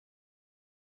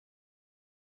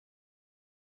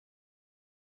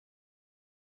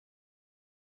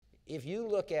If you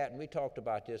look at, and we talked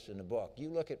about this in the book, you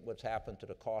look at what's happened to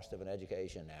the cost of an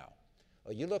education now,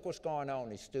 or you look what's going on in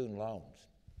these student loans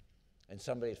and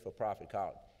some of these for-profit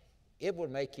college, it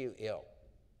would make you ill.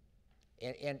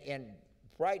 And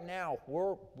right now,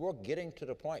 we're getting to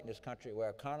the point in this country where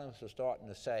economists are starting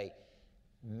to say,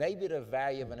 maybe the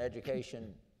value of an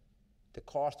education, the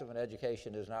cost of an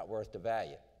education is not worth the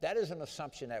value. That is an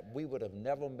assumption that we would have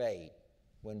never made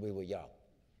when we were young.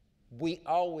 We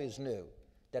always knew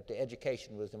that the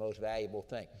education was the most valuable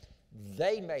thing.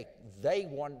 They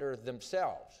wonder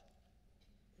themselves,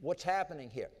 what's happening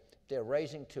here? They're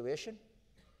raising tuition.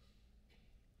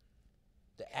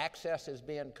 The access is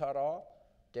being cut off.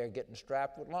 They're getting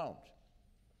strapped with loans.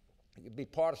 You'd be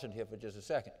partisan here for just a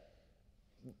second.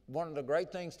 One of the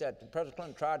great things that President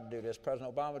Clinton tried to do this,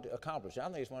 President Obama accomplished. I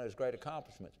think it's one of his great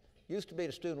accomplishments. Used to be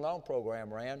the student loan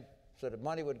program ran so that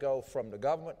money would go from the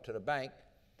government to the bank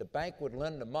would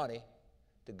lend the money,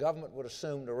 the government would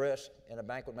assume the risk, and the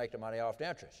bank would make the money off the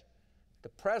interest. The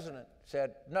president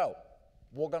said, no,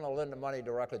 we're going to lend the money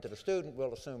directly to the student,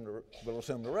 we'll assume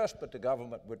the risk, but the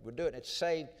government would do it. And it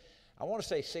saved, I want to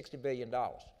say, $60 billion.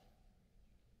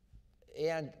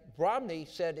 And Romney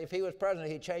said if he was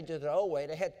president, he'd change it the old way.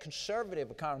 They had conservative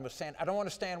economists saying, I don't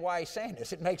understand why he's saying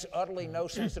this. It makes utterly no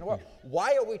sense in the world.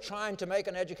 Why are we trying to make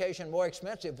an education more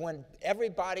expensive when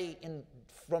everybody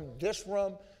from this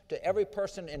room to every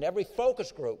person in every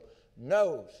focus group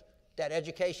knows that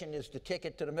education is the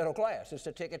ticket to the middle class. It's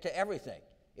the ticket to everything.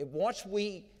 Once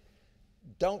we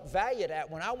don't value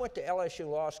that, when I went to LSU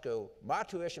Law School, my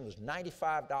tuition was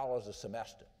 $95 a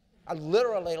semester. I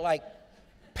literally,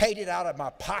 paid it out of my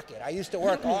pocket. I used to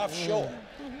work offshore.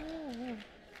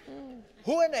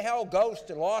 Who in the hell goes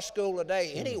to law school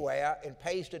today anywhere and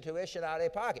pays the tuition out of their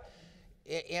pocket?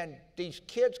 And these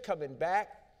kids coming back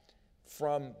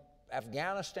from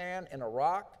Afghanistan and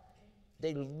Iraq,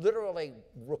 they literally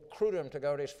recruit them to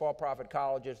go to these for-profit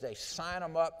colleges. They sign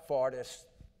them up for this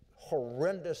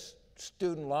horrendous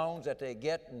student loans that they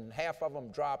get, and half of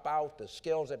them drop out. The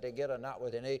skills that they get are not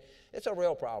what they need. It's a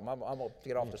real problem. I'm going to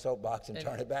get off the soapbox and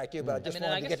turn it back to you, but I just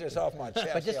wanted to get this off my chest.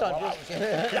 But just on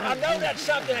I know that's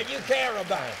something that you care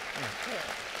about.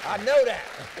 I know that.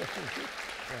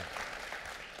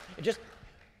 Just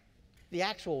the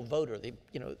actual voter,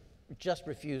 just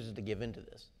refuses to give into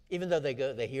this. Even though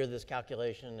they hear this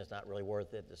calculation, it's not really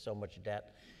worth it, there's so much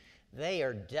debt. They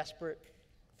are desperate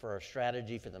for a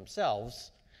strategy for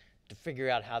themselves to figure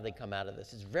out how they come out of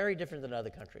this. It's very different than other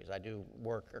countries. I do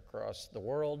work across the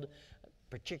world,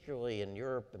 particularly in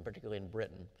Europe and particularly in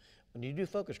Britain. When you do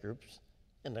focus groups,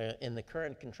 in the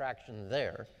current contraction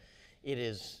there, it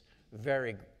is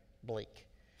very bleak.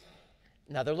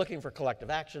 Now, they're looking for collective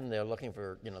action. They're looking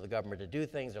for the government to do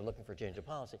things. They're looking for change of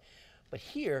policy. But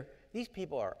here, these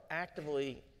people are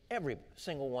actively, every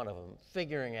single one of them,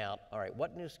 figuring out, all right,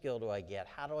 what new skill do I get?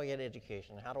 How do I get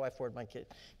education? How do I afford my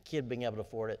kid being able to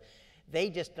afford it? They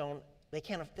just don't, they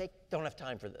don't have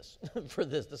time for this, for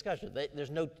this discussion.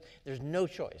 There's no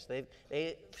choice.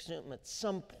 They assume at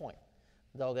some point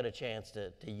they'll get a chance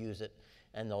to use it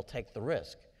and they'll take the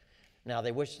risk. Now,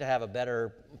 they wish to have a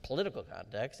better political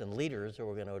context and leaders who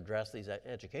are going to address these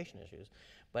education issues,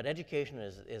 but education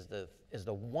is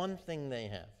the one thing they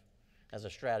have as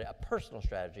a personal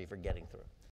strategy for getting through.